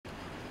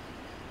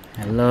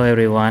Hello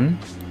everyone.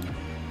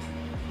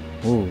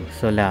 Ooh,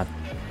 so loud.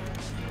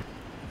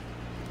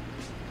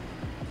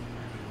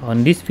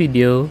 On this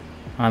video,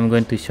 I'm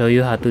going to show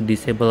you how to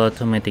disable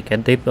automatic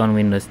edit on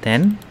Windows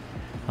 10.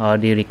 I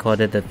already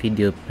recorded the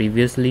video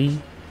previously.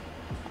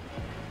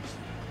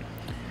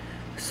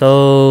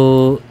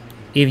 So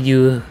if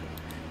you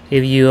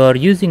are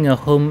using a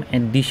home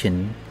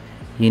edition,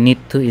 you need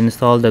to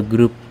install the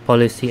group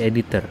policy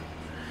editor.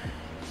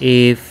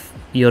 If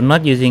you're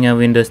not using a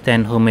Windows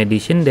 10 home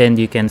edition, then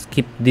you can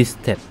skip this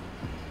step.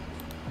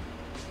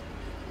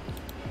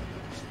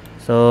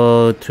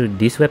 So through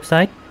this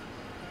website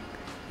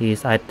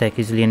is iTech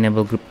easily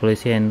enable group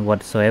policy and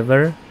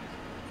whatsoever.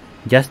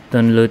 Just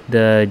download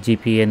the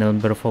GPedit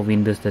enabler for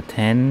Windows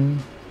 10.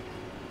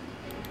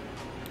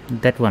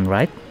 That one,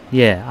 right?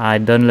 Yeah, I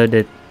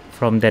downloaded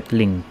from that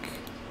link.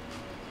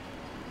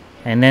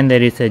 And then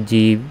there is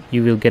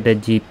you will get a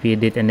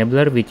gpedit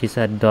enabler, which is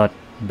a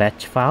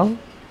 .batch file.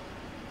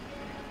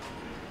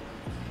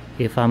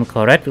 If I'm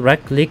correct,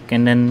 right click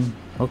and then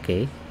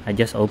okay, I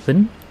just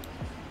open.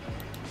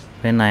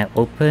 When I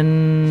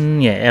open,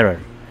 yeah, error.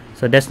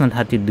 So that's not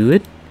how to do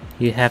it.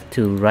 You have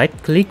to right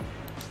click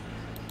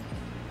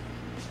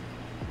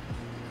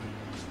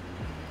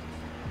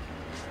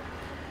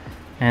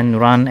and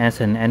run as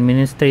an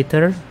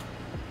administrator,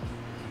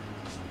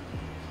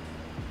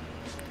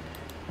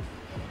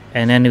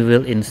 and then we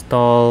will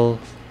install,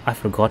 I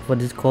forgot what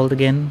it's called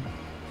again,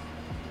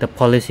 the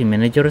policy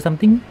manager or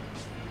something.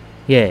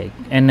 Yeah,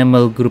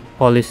 enable group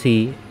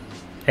policy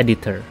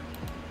editor.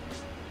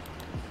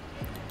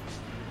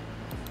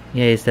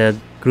 Yeah, it's a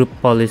group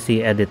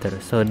policy editor.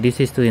 So this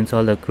is to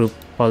install the group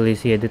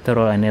policy editor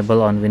or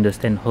enable on Windows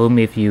 10 Home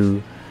if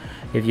you're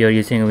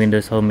using a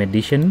Windows Home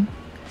edition.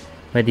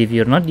 But if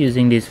you're not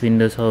using this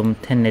Windows Home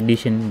 10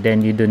 edition,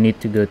 then you don't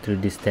need to go through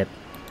this step.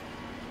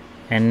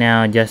 And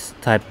now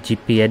just type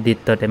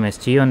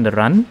gpedit.msg on the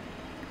run,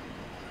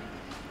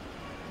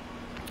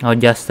 or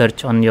just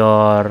search on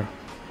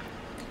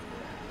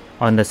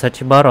the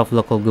search bar of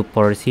local group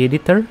policy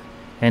editor,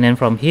 and then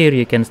from here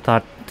you can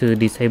start to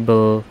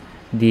disable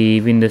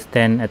the Windows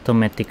 10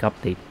 automatic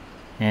update,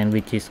 and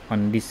which is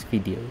on this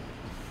video.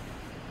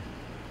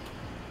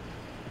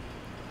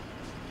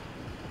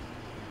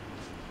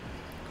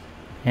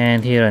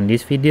 And here on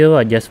this video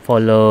I just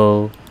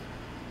follow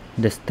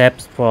the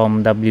steps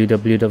from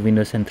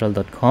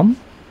www.windowscentral.com,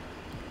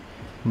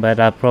 but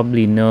I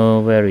probably know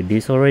where it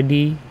is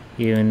already,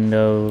 even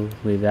though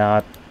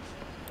without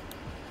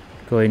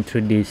going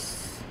through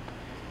this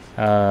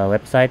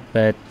website,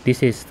 but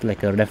this is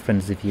like a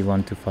reference if you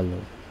want to follow.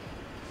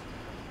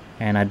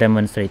 And I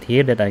demonstrate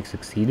here that I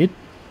succeeded.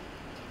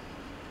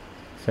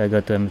 So I go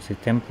to MC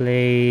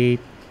template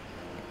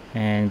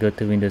and go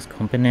to Windows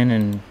component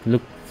and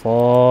look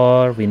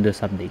for Windows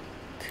Update.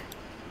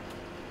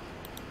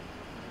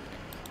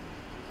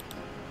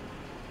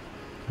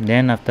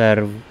 Then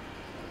after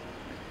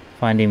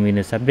finding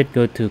Windows Update,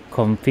 go to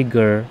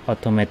configure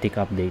automatic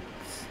updates.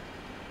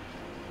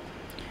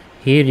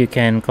 Here you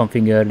can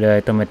configure the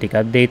automatic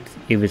update.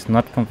 If it's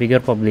not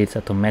configured, probably it's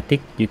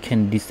automatic. You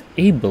can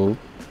disable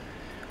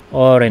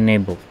or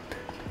enable.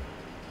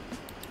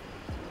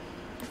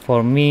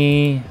 For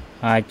me,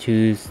 I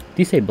choose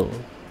disable,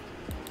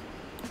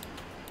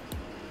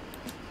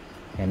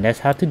 and that's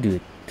how to do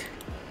it.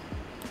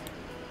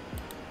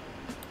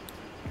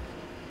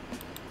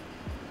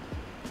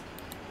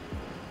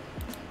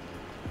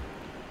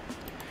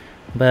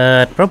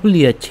 But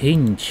probably a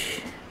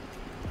change.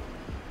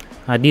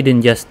 I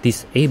didn't just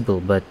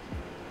disable, but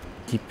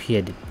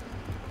gpedit.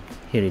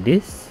 Here it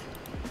is.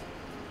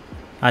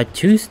 I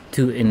choose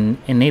to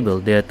enable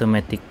the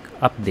automatic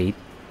update,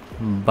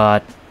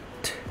 but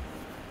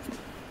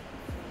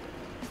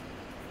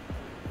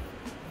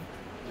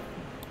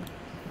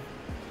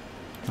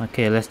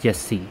okay, let's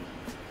just see.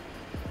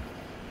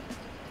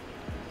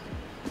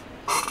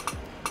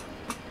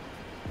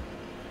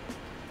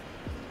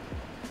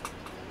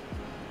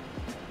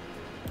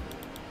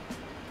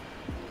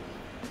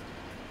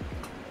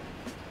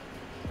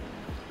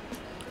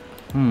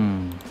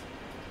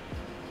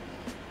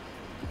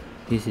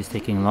 This is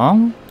taking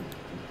long.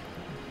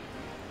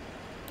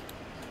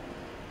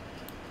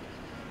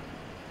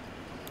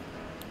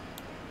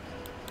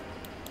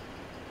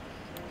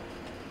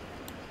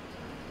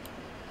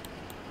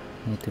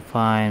 Need to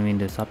find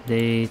Windows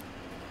Update,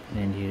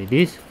 and here it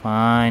is,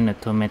 find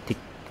automatic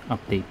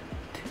update.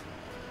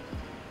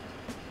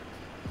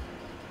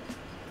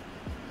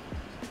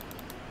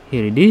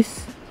 Here it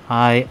is.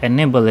 I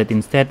enable it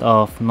instead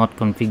of not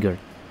configured.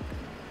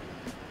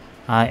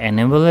 I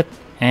enable it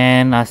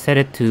and I set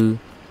it to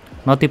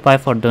notify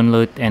for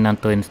download and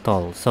auto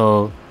install.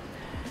 So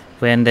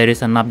when there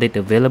is an update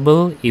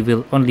available, it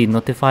will only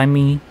notify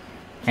me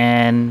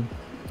and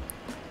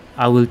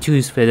I will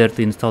choose whether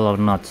to install or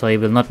not. So it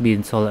will not be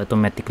installed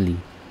automatically.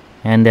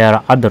 And there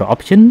are other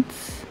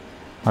options: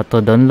 auto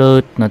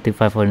download,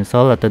 notify for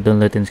install, auto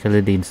download and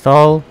schedule the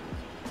install,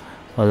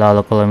 allow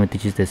local memory to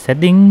choose the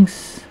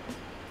settings,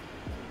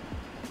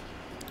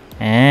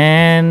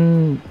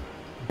 and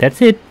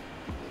that's it.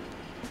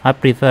 I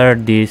prefer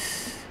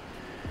this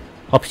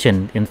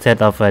option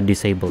instead of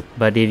disabled,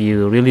 but if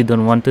you really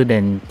don't want to,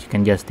 then you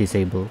can just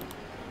disable.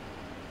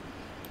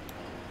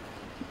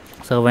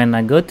 So when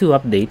I go to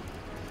update,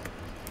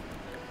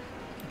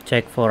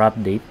 check for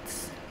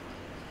updates,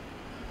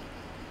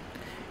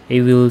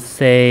 it will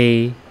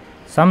say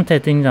some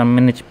settings are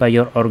managed by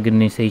your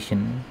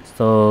organization.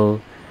 So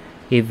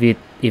if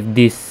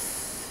this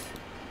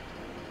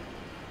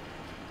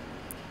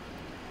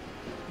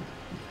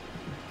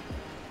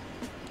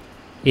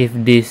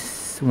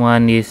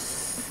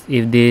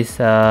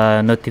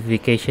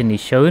notification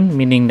is shown,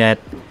 meaning that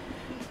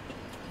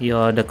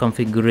the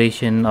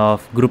configuration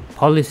of group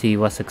policy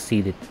was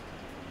succeeded.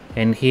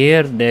 And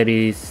here there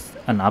is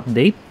an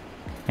update,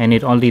 and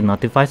it only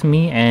notifies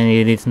me, and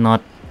it is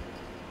not,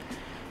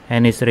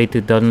 and it's ready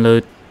to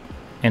download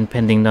and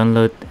pending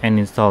download and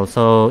install.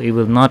 So it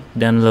will not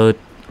download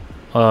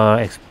or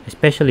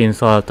especially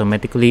install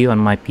automatically on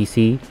my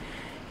PC.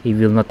 It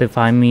will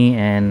notify me,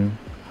 and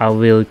I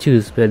will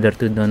choose whether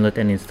to download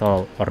and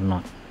install or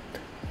not.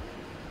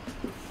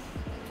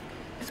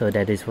 So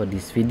that is for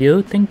this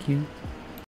video. Thank you.